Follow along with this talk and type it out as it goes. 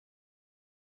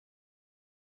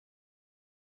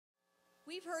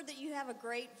We've heard that you have a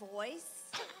great voice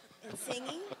in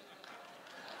singing.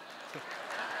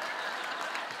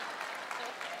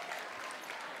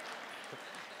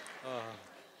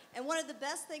 And one of the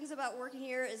best things about working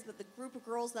here is that the group of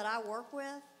girls that I work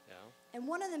with, and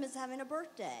one of them is having a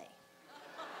birthday.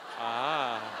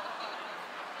 Ah.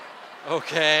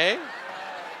 Okay.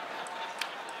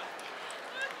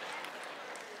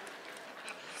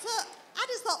 So I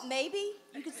just thought maybe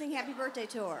you could sing happy birthday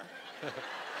to her.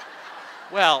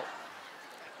 Well,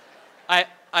 I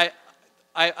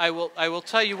will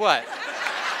tell you what.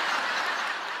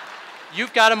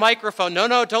 You've got a microphone.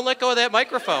 No, don't let go of that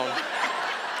microphone.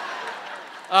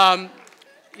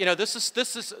 You know, this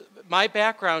is my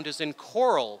background is in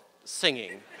choral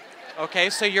singing. Okay,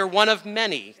 so you're one of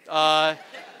many.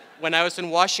 When I was in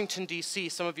Washington, D.C.,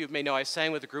 some of you may know I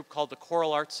sang with a group called the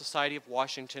Choral Arts Society of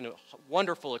Washington. A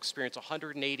wonderful experience,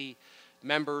 180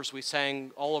 members. We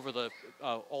sang all over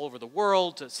the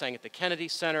world, sang at the Kennedy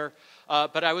Center.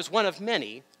 But I was one of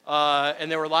many,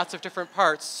 and there were lots of different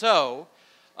parts. So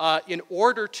in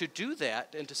order to do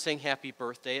that and to sing Happy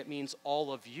Birthday, it means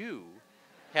all of you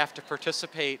have to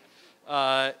participate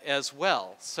as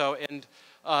well. So, and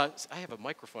I have a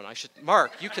microphone.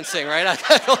 Mark, you can sing, right?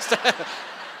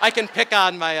 I can pick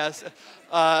on my,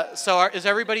 is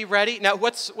everybody ready? Now,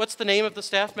 what's the name of the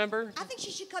staff member? I think she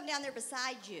should come down there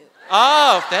beside you.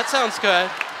 Oh, that sounds good.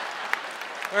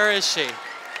 Where is she?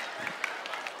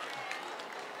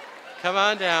 Come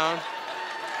on down.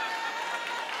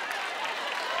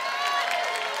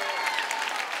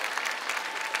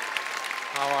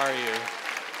 How are you?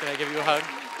 Can I give you a hug?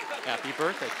 Happy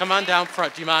birthday. Come on down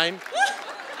front. Do you mind?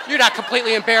 You're not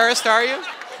completely embarrassed, are you?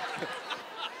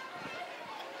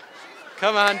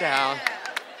 Come on down.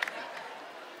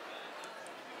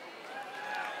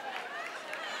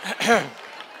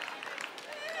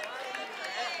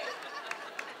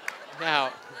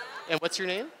 Now, and what's your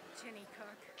name? Ginny Cook.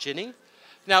 Ginny?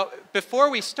 Now, before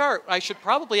we start, I should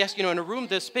probably ask, in a room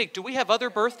this big, do we have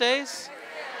other birthdays?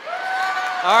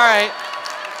 All right.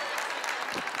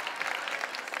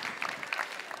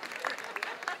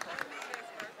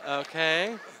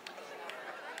 Okay.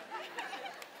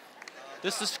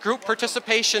 This is group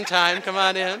participation time. Come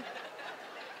on in.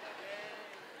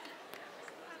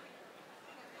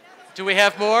 Do we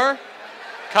have more?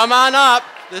 Come on up.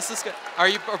 This is good. Are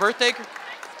you a birthday?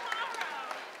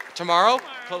 Tomorrow?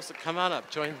 Close. Come on up.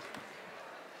 Join.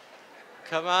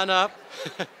 Come on up.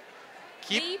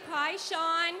 Lee, Pi,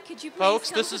 Sean, could you please Folks,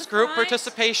 come this to is the group front?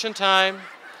 participation time.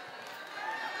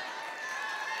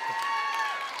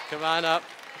 Come on up.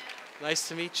 Nice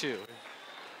to meet you.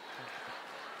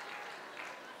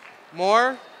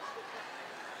 More?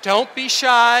 Don't be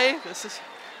shy.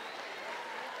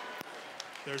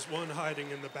 There's one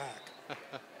hiding in the back.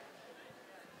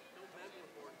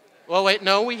 Well, wait,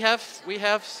 no, we have.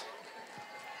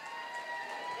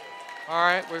 All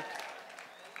right,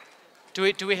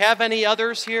 do we have any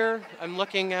others here? I'm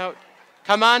looking out.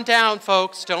 Come on down,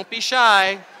 folks. Don't be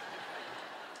shy.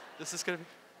 This is going to be.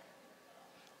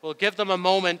 We'll give them a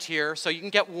moment here so you can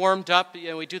get warmed up.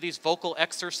 We do these vocal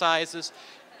exercises.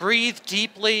 Breathe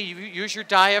deeply. Use your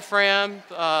diaphragm.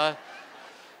 All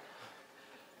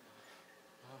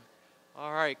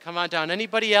right, come on down.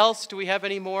 Anybody else? Do we have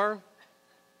any more?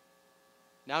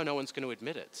 Now no one's going to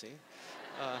admit it, see?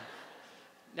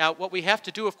 Now, what we have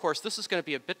to do, of course, this is going to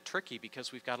be a bit tricky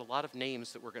because we've got a lot of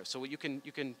names that we're going to, so you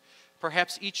can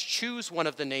perhaps each choose one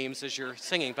of the names as you're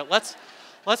singing, but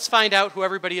let's find out who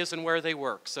everybody is and where they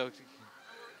work. So,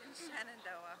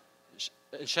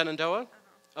 in Shenandoah?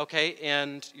 Uh-huh. Okay,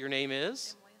 and your name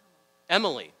is?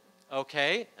 Emily.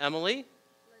 Okay, Emily?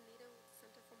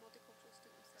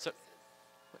 So,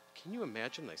 can you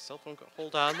imagine my cell phone?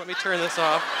 Hold on, let me turn this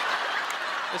off.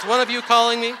 Is one of you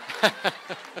calling me?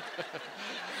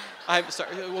 I'm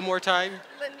sorry, one more time.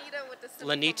 Lanita with the Center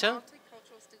Lanita? for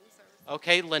Multicultural Student Services.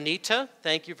 Okay, Lanita,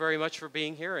 thank you very much for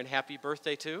being here, and happy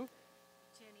birthday to?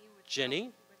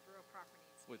 Jenny? With Real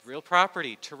Properties. With Real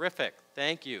Property, terrific,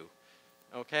 thank you.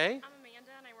 Okay? I'm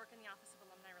Amanda, and I work in the Office of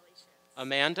Alumni Relations.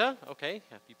 Amanda, okay,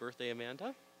 happy birthday,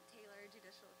 Amanda. Taylor,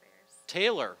 Judicial Affairs.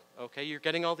 Taylor, okay, you're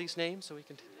getting all these names so we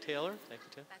can, Taylor, thank you,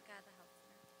 Taylor. Becca, the Health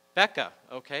Center.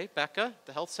 Becca, okay, Becca,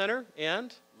 the Health Center,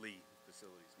 and? Lee,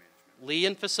 Facilities Management. Lee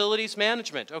in Facilities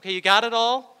Management. Okay, you got it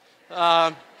all?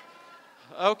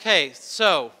 Okay,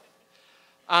 so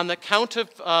on the count of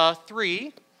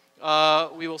 3,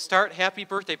 we will start Happy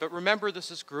Birthday, but remember this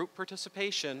is group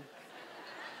participation.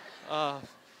 All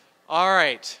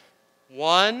right,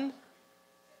 1,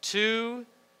 2,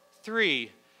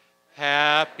 3.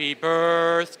 Happy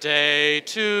birthday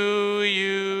to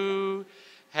you.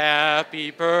 Happy Happy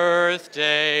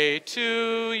birthday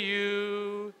to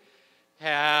you.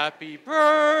 Happy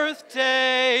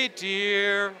birthday,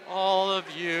 dear all of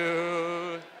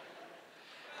you.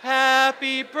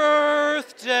 Happy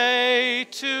birthday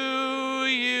to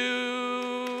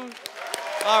you.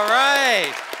 All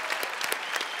right.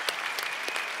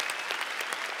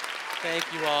 Thank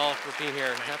you all for being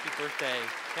here. Happy birthday.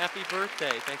 Happy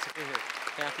birthday. Thanks for being here.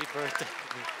 Happy birthday.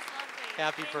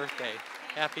 Happy birthday.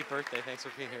 Happy birthday. Thanks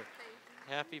for being here.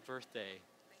 Happy birthday.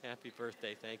 Happy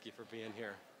birthday. Thank you for being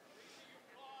here.